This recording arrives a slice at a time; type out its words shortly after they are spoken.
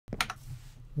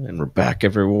And we're back,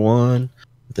 everyone,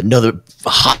 with another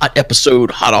hot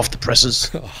episode, hot off the presses.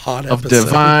 Hot of episode.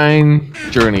 Divine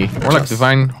Journey. More like Just-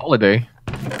 Divine Holiday.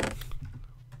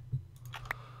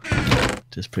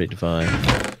 Just pretty divine.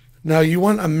 Now you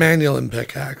want a manual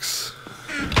pickaxe.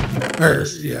 Or,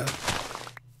 yeah.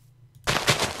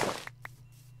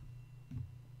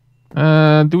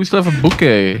 Do we still have a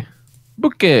bouquet?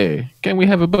 Bouquet! Can we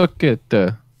have a bucket?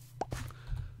 That's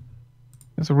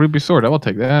a ruby sword. I will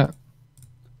take that.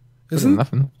 Isn't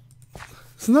Nothing.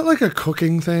 that like a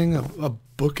cooking thing? A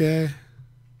bouquet?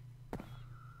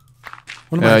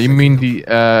 What am I You thinking? mean the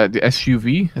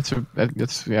SUV?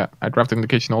 That's yeah. I draft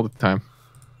indication all the time.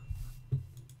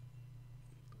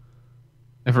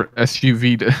 Ever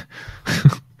SUV'd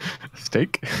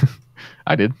steak?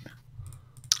 I did.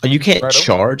 Oh, you can't Right over.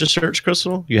 charge a search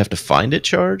crystal? You have to find it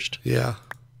charged? Yeah.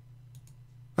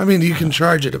 I mean, you can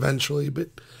charge it eventually, but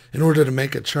in order to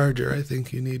make a charger, I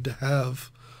think you need to have...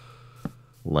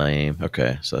 Lame.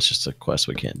 Okay, so that's just a quest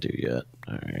we can't do yet.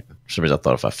 Alright. For some reason, I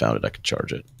thought if I found it, I could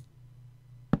charge it.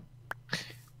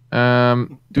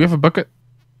 Do we have a bucket?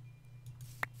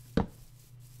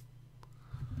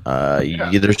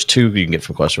 Yeah, there's two you can get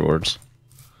from quest rewards.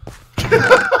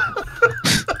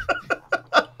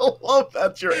 I love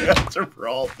that's your answer for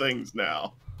all things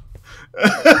now.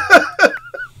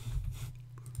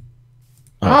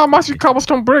 Oh, mushy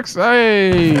cobblestone bricks!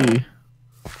 Hey!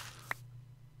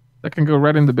 That can go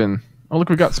right in the bin. Oh, look,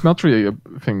 we got smeltery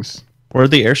things.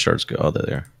 Where'd the air shards go? Oh,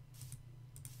 they're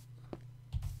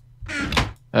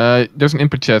there. There's an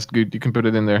input chest. Good, you can put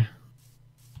it in there.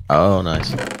 Oh,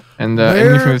 nice. And Where-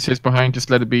 anything that sits behind, just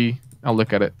let it be. I'll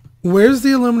look at it. Where's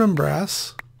the aluminum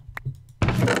brass?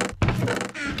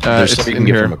 There's It's some you in can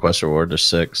get here. from a quest reward. There's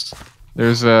 6.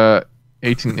 There's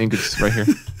 18 ingots right here.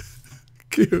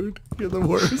 Dude, you're the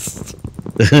worst.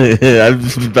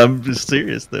 I'm just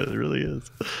serious, though. It really is.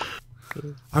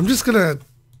 I'm just gonna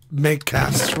make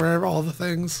casts for all the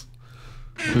things.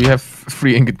 We have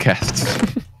 3 ingot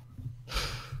casts.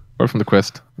 Or from the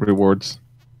quest rewards.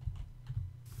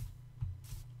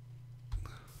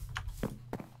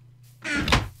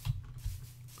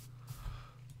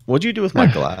 What'd you do with my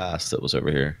glass that was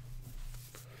over here?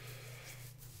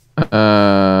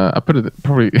 I put it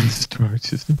probably in the storage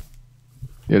system.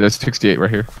 Yeah, that's 68 right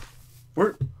here.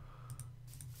 Where'd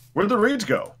the reeds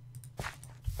go?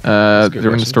 a good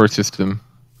They're in the question. storage system.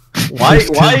 Why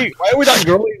are we not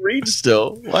growing reeds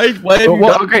still? Why have Oh, you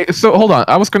well, done- okay, so hold on.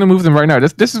 I was gonna move them right now.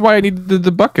 This is why I need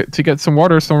the bucket to get some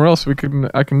water somewhere else.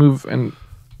 I can move and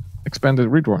expand the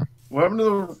reed worm. What happened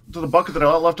to the bucket that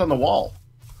I left on the wall?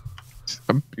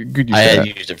 Good use I of had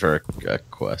that. used it for a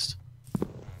quest.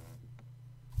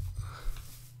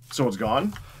 So it's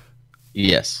gone?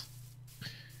 Yes.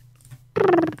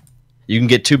 You can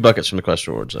get 2 buckets from the quest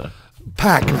rewards, though.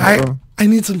 Pack, I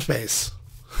need some space.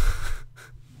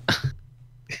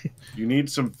 You need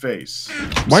some face.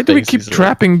 Why do we Space keep is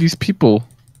trapping these people?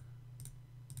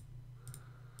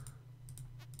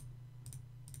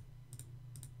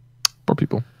 Poor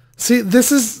people. See,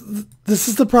 this is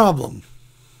the problem.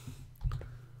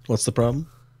 What's the problem?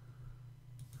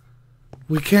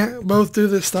 We can't both do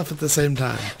this stuff at the same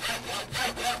time.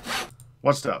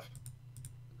 What stuff?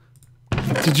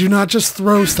 Did you not just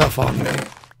throw stuff on me?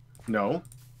 No.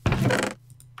 I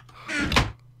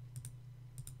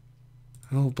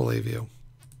don't believe you.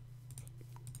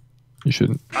 You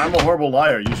shouldn't. I'm a horrible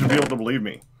liar. You should be able to believe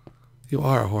me. You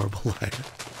are a horrible liar.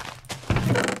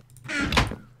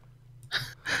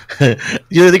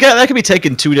 That could be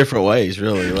taken 2 different ways,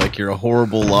 really. Like, you're a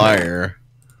horrible liar,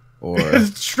 or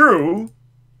It's true.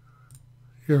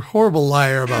 You're a horrible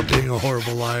liar about being a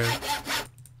horrible liar.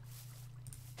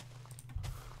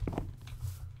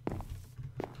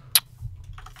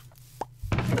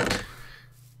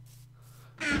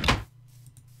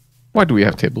 Why do we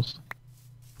have tables?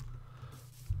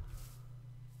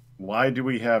 Why do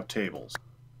we have tables?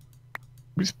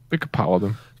 We just make a pile of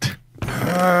them.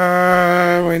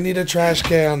 We need a trash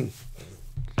can.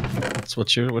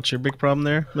 what's your big problem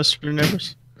there, Mr.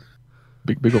 Nevers?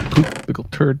 Big old poop, big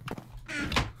old turd.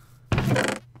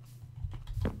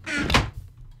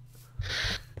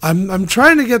 I'm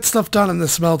trying to get stuff done in the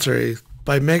smeltery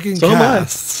by making So am I.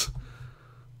 casts.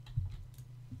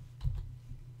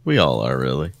 We all are,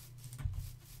 really.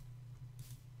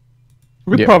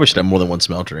 We Yeah. probably should have more than one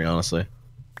smeltery, honestly.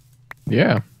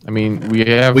 Yeah, I mean we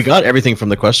have We got everything from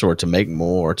the quest reward to make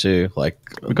more, too. Like,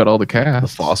 we got all the the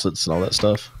casts. faucets and all that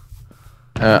stuff.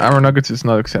 Iron nuggets is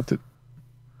not accepted.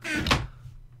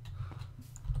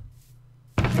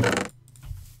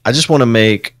 I just want to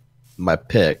make my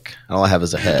pick. All I have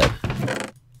is a head.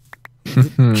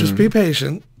 Just be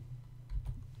patient.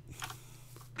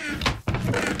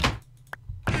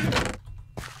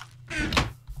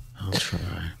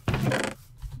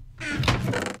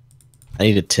 I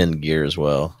need a tin gear as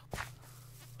well.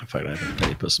 In fact, I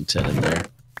need to put some tin in there.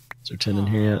 Is there tin in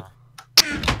here yet?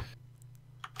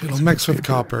 It'll mix with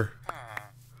copper.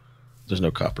 There's no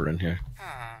copper in here.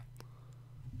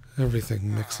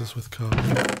 Everything mixes with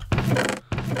copper.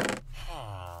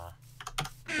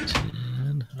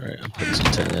 Tin. All right, I'm putting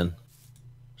some tin in.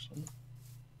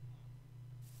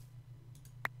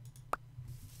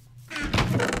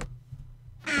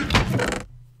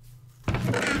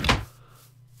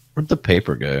 Where'd the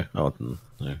paper go? Oh, no,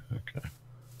 okay.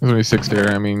 There's only 6 there.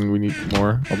 I mean, we need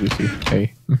more, obviously.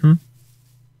 Hey. Mm-hmm.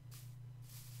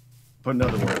 Put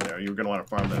another one in there. You're going to want to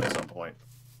farm that at some point.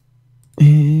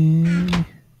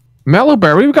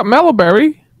 Mellowberry? We got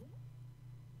Mellowberry.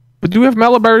 But do we have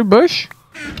Mellowberry bush?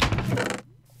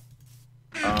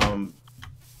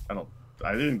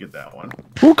 I didn't get that one.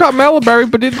 Who got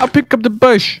Mellowberry but did not pick up the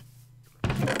bush?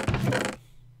 That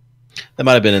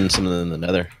might have been in some in the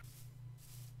nether.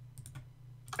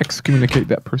 Excommunicate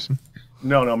that person.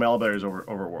 No, Malaberry's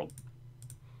overworld.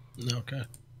 Okay.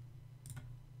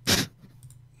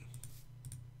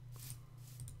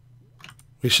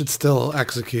 We should still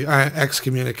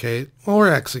excommunicate or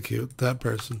execute that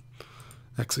person.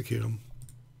 Execute him.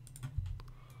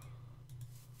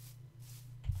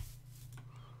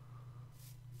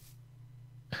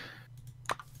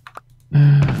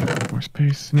 More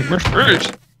space. Need more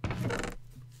space.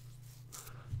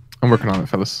 I'm working on it,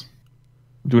 fellas.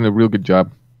 I'm doing a real good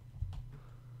job.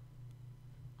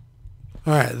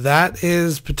 Alright, that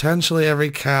is potentially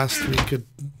every cast we could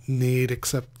need,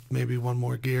 except maybe one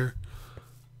more gear.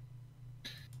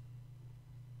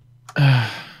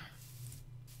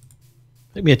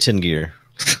 Make me a tin gear.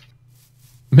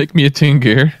 Make me a tin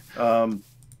gear. Probably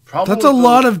That's a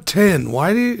lot of tin.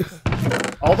 Why do you...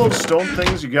 All those stone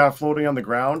things you got floating on the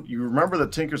ground, you remember the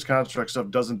Tinker's Construct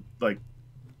stuff doesn't, like...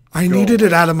 I needed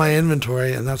it out of my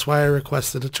inventory, and that's why I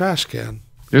requested a trash can.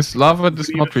 There's lava at the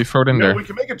smeltery. Throw it in there. We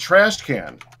can make a trash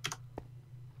can.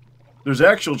 There's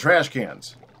actual trash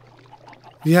cans.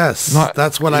 Yes,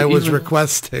 that's what I was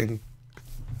requesting.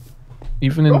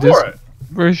 Even in Go this for it.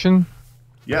 version?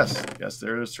 Yes,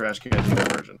 there is trash cans in this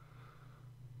version.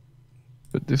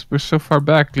 But we're so far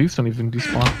back, leaves don't even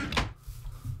despawn.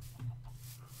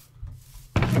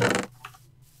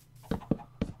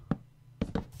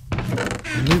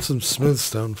 I need some smooth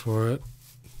stone for it.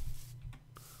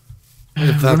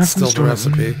 If that's still the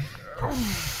recipe.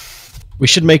 We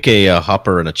should make a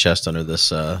hopper and a chest under this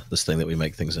this thing that we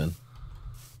make things in.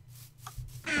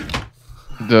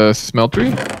 The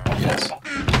smeltery? Yes.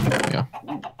 Yeah.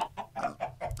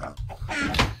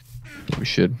 We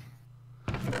should.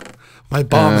 My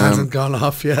bomb hasn't gone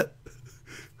off yet.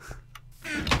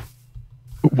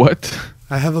 What?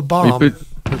 I have a bomb.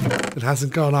 It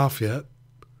hasn't gone off yet.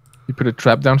 You put a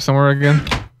trap down somewhere again?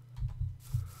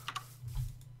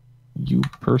 You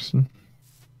person.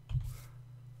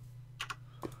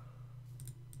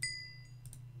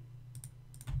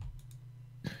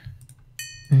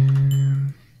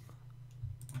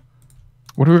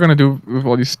 What are we gonna do with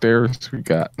all these stairs we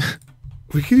got?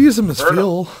 We could use them as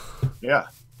fuel. Yeah.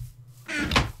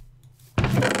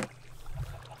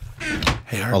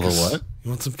 Hey, Arcus, All the what? you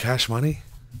want some cash money?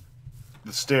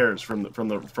 The stairs from the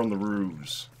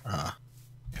roofs.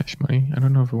 Cash money? I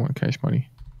don't know if I want cash money.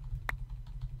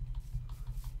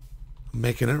 I'm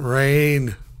making it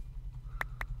rain.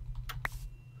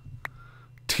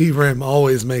 T-Rim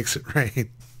always makes it rain.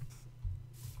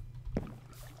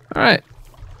 Alright.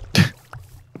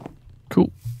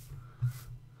 Cool.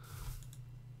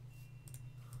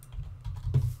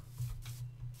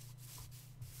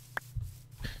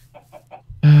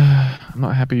 I'm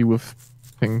not happy with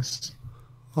things.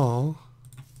 Oh,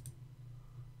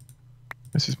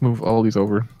 Let's just move all these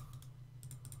over.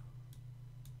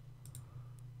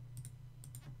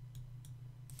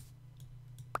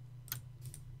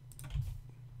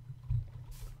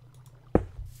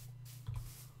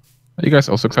 Are you guys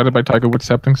also excited by Tiger Woods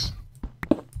saplings?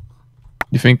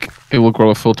 You think it will grow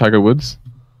a full Tiger Woods?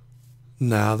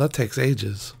 no, that takes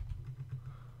ages.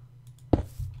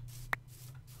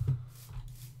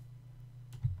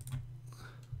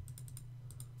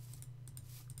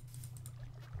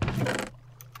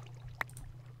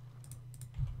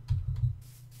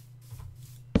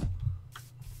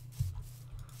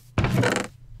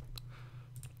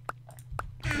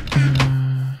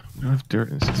 We don't have dirt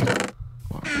in this system.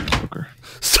 Wow, sugar.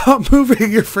 Stop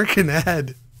moving your freaking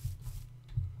head,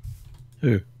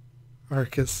 Who?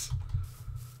 Arcus.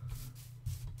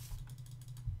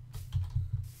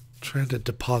 Trying to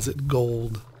deposit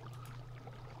gold.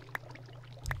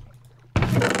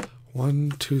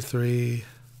 1, 2, 3,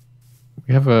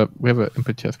 We have a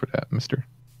input chest for that, mister.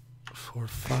 4,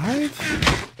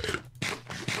 5.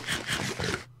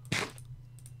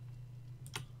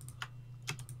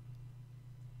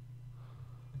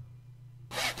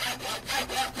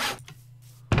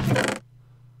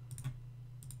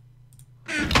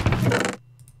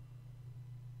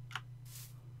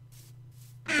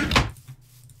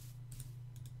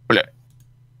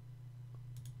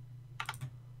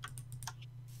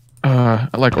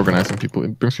 I like organizing people.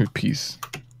 It brings me peace.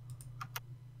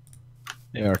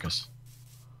 Hey, Arcus.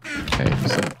 Hey,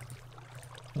 what's up?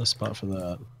 A spot for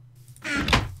that.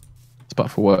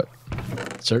 Spot for what?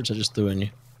 Search, I just threw in you.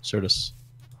 Certus.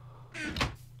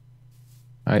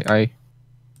 I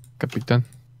Capitan.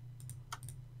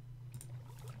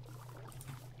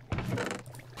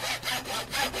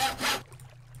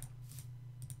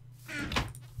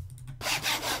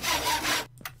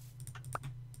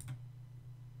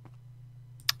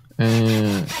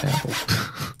 Apple.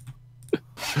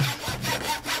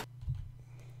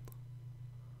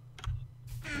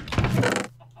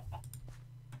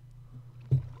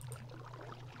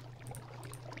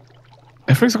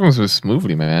 Everything's going so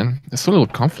smoothly, man. There's so little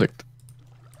conflict.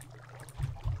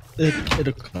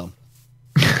 It'll come.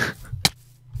 Is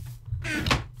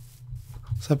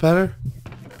that better?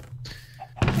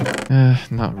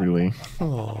 Not really.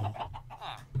 Oh.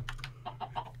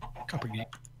 Copper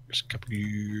gears, copper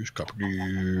gears, copper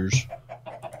gears.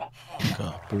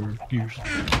 Copper gears.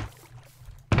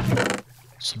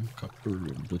 Some copper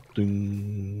in the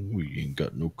thing. We ain't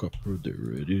got no copper,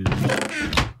 there it is.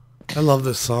 I love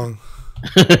this song.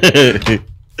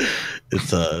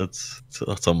 It's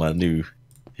on my new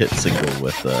hit single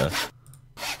with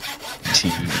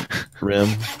T Rim.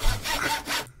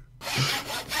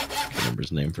 Can't remember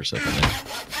his name for a second there.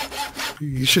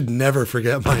 You should never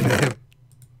forget my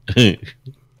name.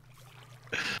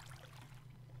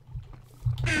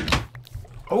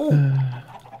 Oh,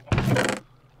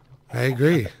 I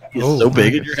agree. It's so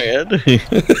big in your hand.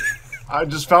 I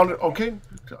just found it. Okay.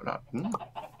 I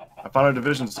found a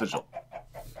division sigil.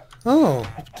 Oh,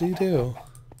 what do you do?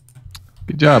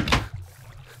 Good job.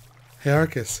 Hey,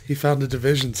 Arcus, he found a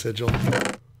division sigil.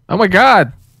 Oh my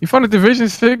god! You found a division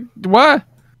sig? What?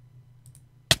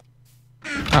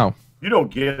 Ow. You don't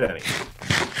get any.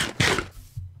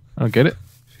 I don't get it.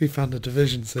 He found a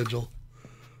division sigil.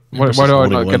 What do I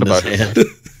not get about it?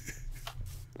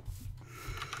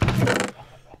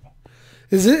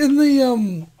 Is it in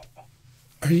the,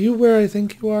 are you where I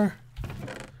think you are?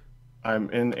 I'm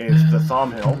in the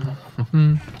Thumb Hill.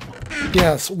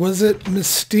 Yes. Was it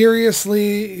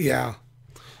mysteriously? Yeah.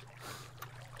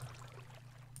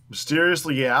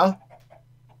 Mysteriously, yeah.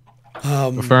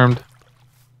 Confirmed.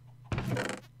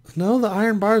 No, the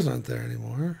iron bars aren't there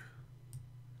anymore.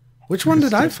 Which one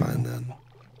did I find then?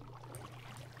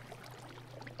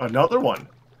 Another one.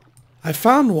 I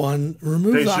found one.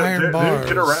 Remove the iron bars. They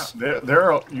get around.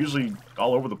 They're usually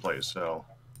all over the place. So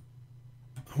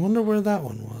I wonder where that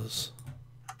one was.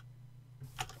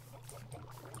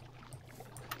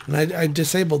 And I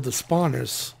disabled the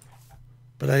spawners,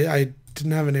 but I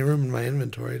didn't have any room in my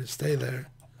inventory to stay there.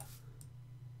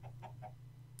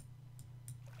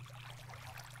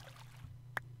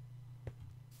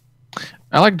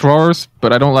 I like drawers,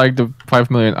 but I don't like the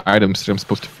 5 million items that I'm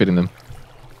supposed to fit in them.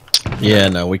 Yeah,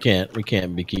 no, we can't be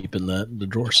keeping the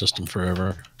drawer system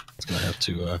forever. It's gonna have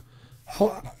to.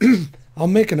 I'll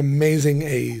make an amazing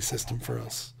AE system for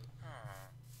us.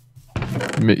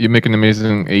 You make an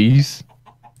amazing AEs.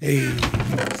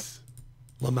 AEs.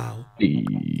 Lamau.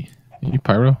 You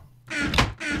pyro.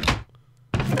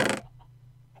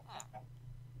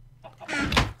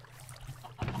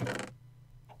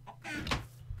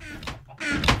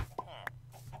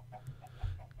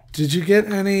 Did you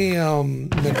get any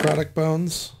necrotic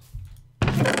bones?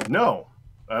 no,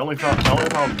 I only found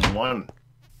one.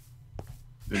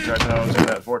 The entire time I was in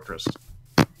that fortress.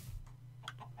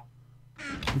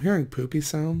 I'm hearing poopy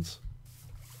sounds.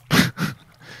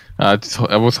 I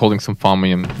was holding some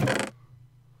thaumium.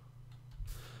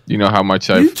 You know how much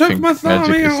I You took think my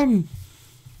magic is. thaumium!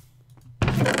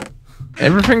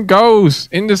 Everything goes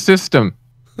in the system.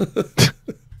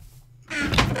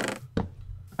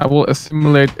 I will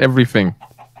assimilate everything.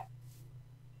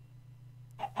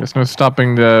 There's no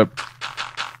stopping the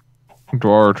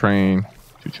drawer train.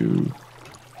 Choo-choo.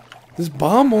 This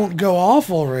bomb won't go off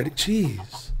already.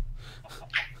 Jeez.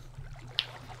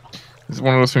 It's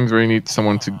one of those things where you need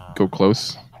someone to go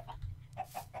close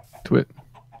to it.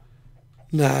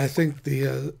 Nah, I think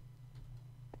the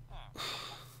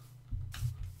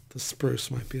spruce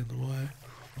might be in the way.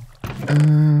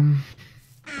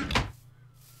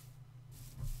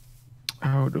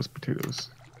 Oh, those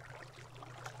potatoes.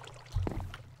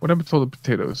 What happened to all the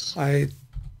potatoes? I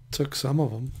took some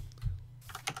of them.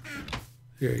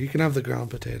 Here, you can have the ground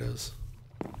potatoes.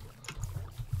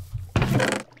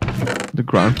 The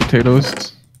ground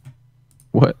potatoes?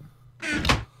 What?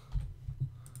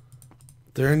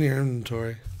 They're in your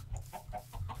inventory.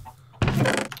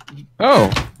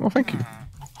 Oh, well, thank you.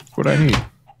 That's what I need.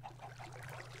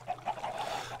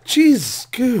 Jeez,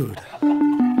 dude.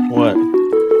 What?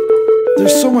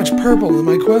 There's so much purple in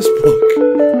my quest book.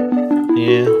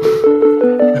 Yeah.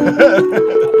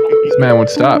 This man won't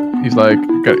stop. He's like,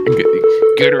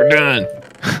 get her done.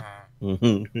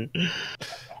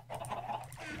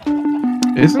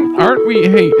 Aren't we?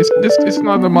 Hey, is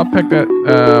not the mod pack that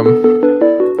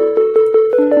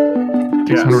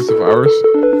takes Yes. hundreds of hours?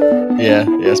 Yeah,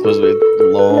 it's supposed to be a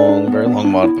long, very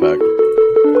long mod pack.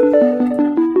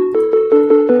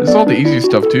 This is all the easy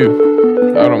stuff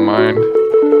too. I don't mind.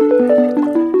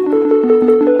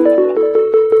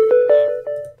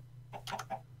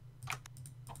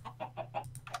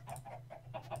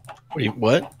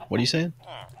 What? What are you saying?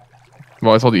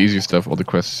 Well, it's all the easy stuff, all the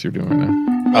quests you're doing right now.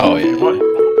 Oh yeah. You want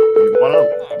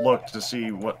to look to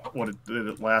see what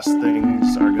the last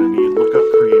things are going to need. Look up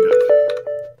creative.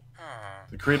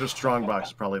 The creative strongbox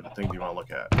is probably the thing you want to look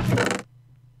at.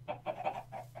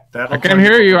 I can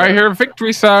hear you. I hear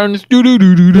victory sounds.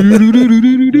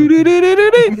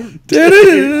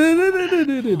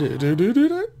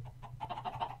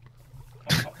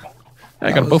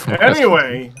 I got both of them.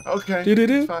 Anyway, okay,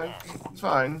 it's fine. It's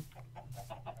fine.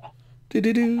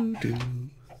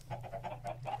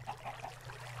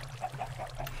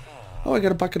 Oh, I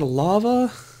got a bucket of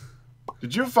lava.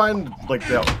 Did you find like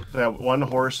that one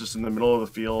horse just in the middle of the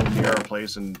field near our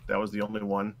place, and that was the only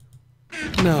one?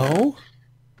 No,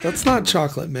 that's not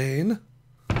Chocolate Maine.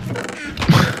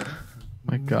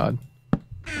 My God.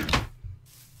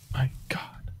 My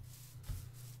God.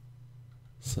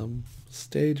 Some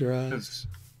stage ride. 'Cause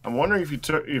I'm wondering if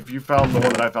you found the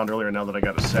one that I found earlier. Now that I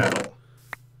got a saddle,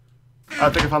 I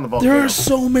think I found the volcano. There are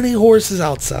so many horses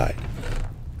outside.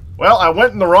 Well, I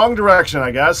went in the wrong direction,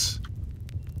 I guess.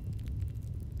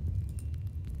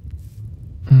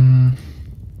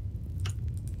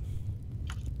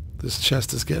 This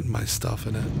chest is getting my stuff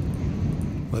in it,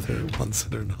 whether it wants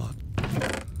it or not.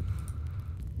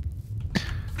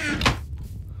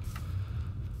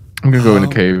 I'm gonna go in a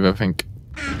cave, I think.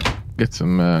 Get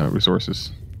some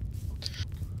resources.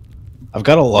 I've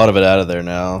got a lot of it out of there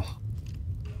now.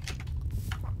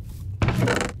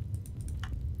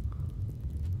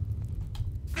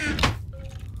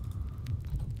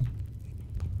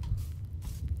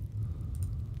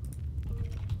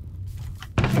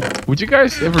 Would you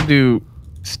guys ever do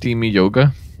steamy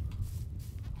yoga?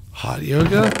 Hot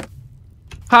yoga?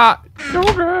 Hot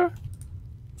yoga!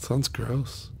 Sounds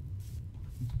gross.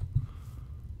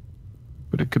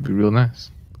 But it could be real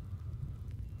nice.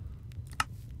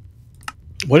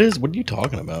 What are you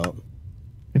talking about?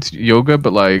 It's yoga,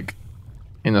 but like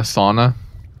in a sauna.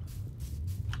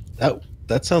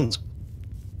 That sounds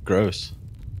gross.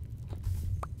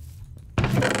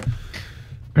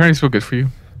 Apparently it's real good for you.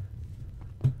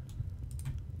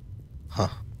 Huh.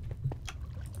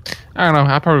 I don't know.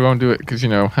 I probably won't do it because, you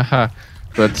know, haha.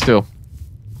 But still.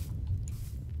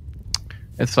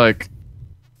 It's like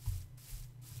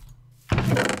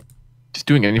just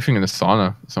doing anything in the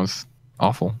sauna sounds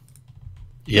awful.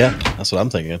 Yeah, that's what I'm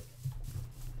thinking.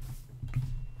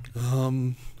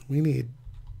 We need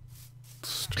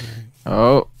strength.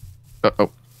 Oh.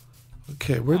 Uh-oh.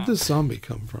 Okay, where'd this zombie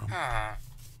come from?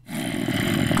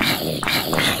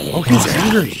 Oh, he's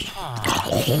angry.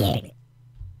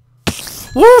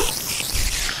 Woo!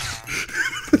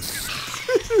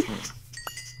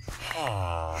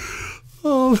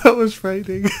 Oh, that was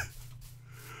frightening.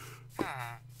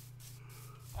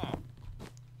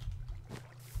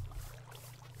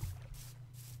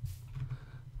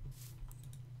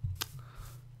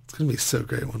 It's gonna be so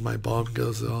great when my bomb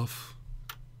goes off.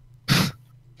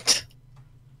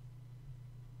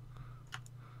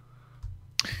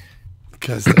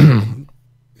 Because you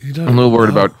don't I'm a little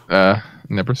worried know. about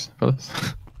nippers, fellas.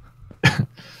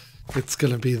 It's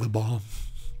gonna be the bomb.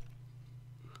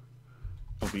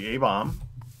 It'll be a bomb.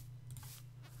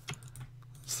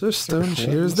 Is there stone Yeah,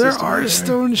 shears? what's There this down are there?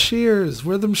 stone shears.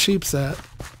 Where them sheep's at?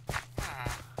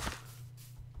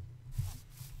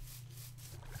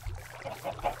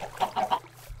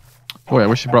 Boy, I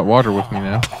wish you brought water with me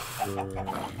now.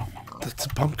 That's a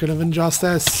pumpkin of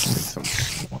injustice. Some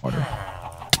water.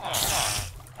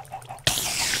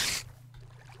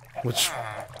 Which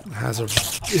has a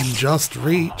unjust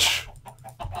reach.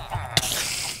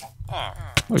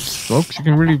 Wait, smokes, you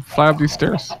can really fly up these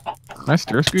stairs. Nice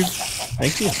stairs, dude.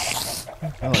 Thank you. I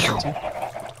like that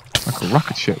too. Like a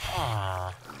rocket ship.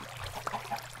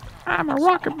 I'm a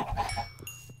rocket.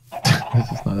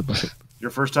 This is not a bucket. Your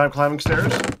first time climbing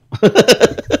stairs?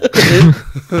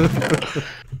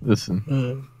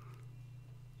 Listen.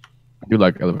 I do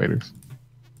like elevators.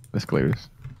 Escalators.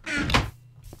 Remember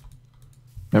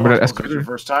that Well, if it's escalator? your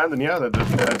first time, then yeah,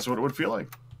 that's what it would feel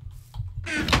like.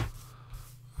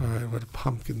 All right, where do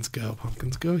pumpkins go?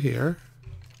 Pumpkins go here.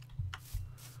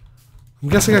 I'm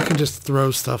guessing I can just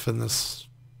throw stuff in this.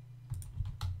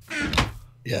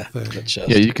 Yeah, that chest.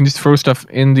 Yeah, you can just throw stuff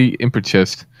in the input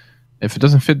chest. If it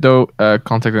doesn't fit, though,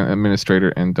 contact an administrator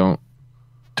and don't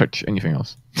touch anything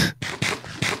else.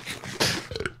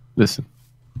 Listen.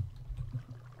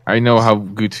 I know how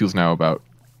Good feels now about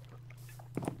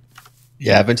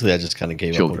Yeah, eventually I just kind of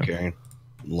gave Children. up on carrying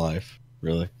life.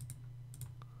 Really.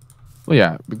 Well,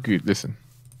 yeah, but Good, listen.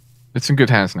 It's in good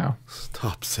hands now.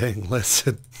 Stop saying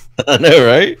listen. I know,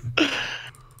 right?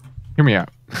 Hear me out.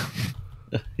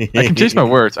 I can change my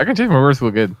words. I can change my words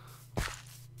real good.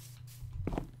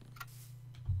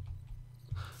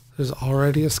 There's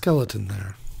already a skeleton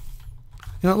there.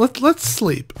 You know, let's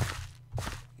sleep.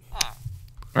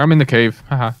 I'm in the cave.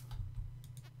 Haha.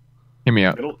 Hear me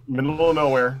out. Middle of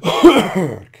nowhere.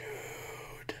 I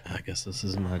guess this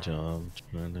is my job.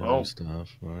 Trying to do Oh. stuff.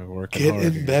 I'm working Get hard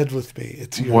in here. bed with me.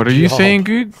 It's your What are you job. saying,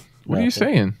 Good? What are you Nothing.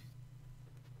 saying?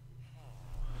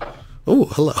 Oh,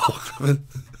 hello.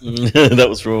 That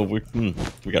was real. We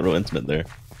got real intimate there.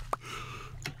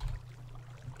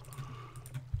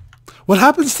 What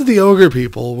happens to the ogre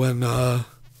people when The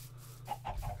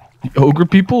ogre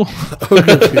people?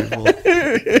 ogre people?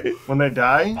 When they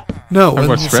die, No, when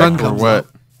What, the sun Shrek or comes what?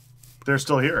 up, they're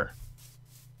still here.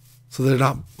 so they're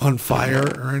not on fire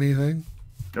or anything.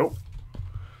 Nope.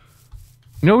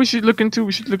 You know, what we should look into.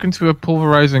 We should look into a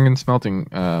pulverizing and smelting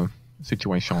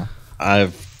situation.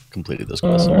 I've completed this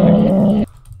quest already.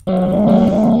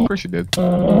 Of course you did.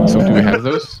 So do we have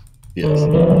those? Yes.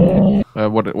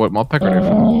 What mod pack are they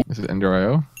from? Is it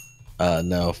Ender.io?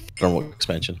 No, thermal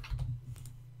expansion.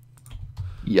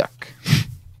 Yuck.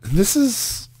 And this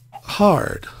is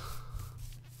hard.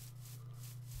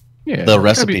 Yeah. The it's gotta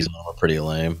recipes be- on them are pretty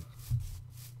lame.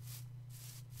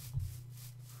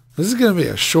 This is going to be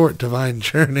a short divine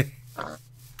journey.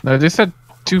 No, they said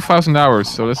 2,000 hours,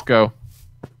 so let's go.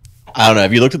 I don't know.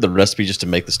 Have you looked at the recipe just to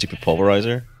make the stupid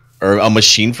pulverizer or a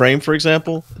machine frame, for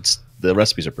example? The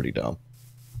recipes are pretty dumb.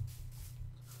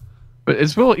 But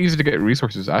it's real easy to get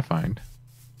resources, I find.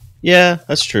 Yeah,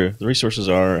 that's true. The resources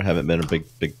haven't been a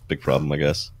big problem, I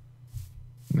guess.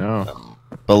 No.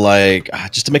 But like,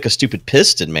 just to make a stupid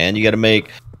piston, man, you got to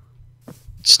make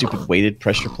stupid weighted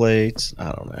pressure plates. I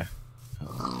don't know.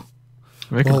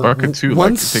 Make a bucket too.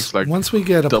 Once, Like, it takes like once we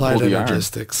get double applied the iron.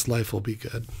 energistics, life will be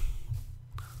good.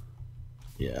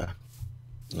 Yeah.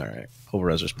 All right.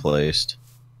 Pulverizer's placed.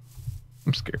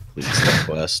 I'm scared. Completed step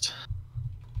quest.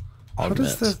 How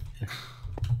does Augment. that?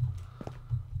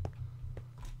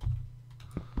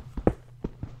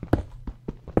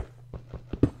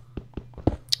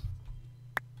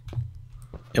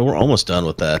 Yeah, we're almost done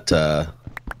with that.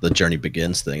 The journey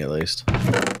begins thing, at least.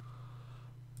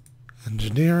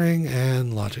 Engineering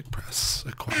and logic press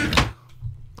acquired.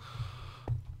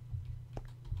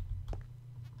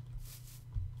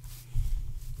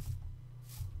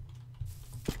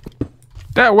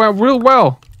 That went real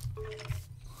well.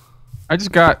 I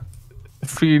just got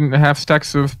 3.5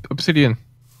 stacks of obsidian.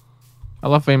 I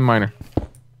love vein miner.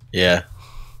 Yeah.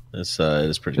 It's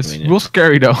pretty It's convenient. real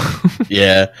scary though.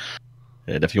 Yeah.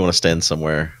 And if you want to stand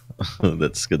somewhere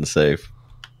that's good and safe.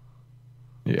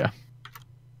 Yeah.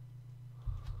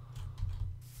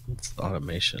 It's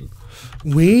automation.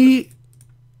 We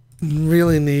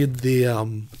really need the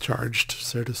charged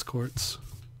Certus quartz.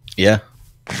 Yeah,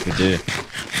 we do.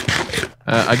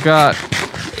 I got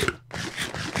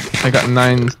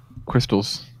 9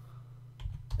 crystals.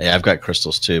 Yeah, I've got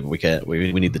crystals too, but we can't.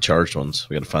 We need the charged ones.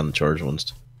 We got to find the charged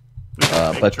ones. We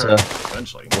can make but, charge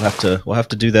eventually. We'll have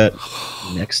to do that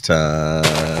next time.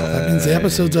 That means the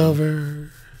episode's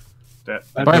over. Bye,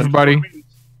 everybody.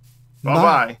 Bye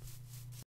bye.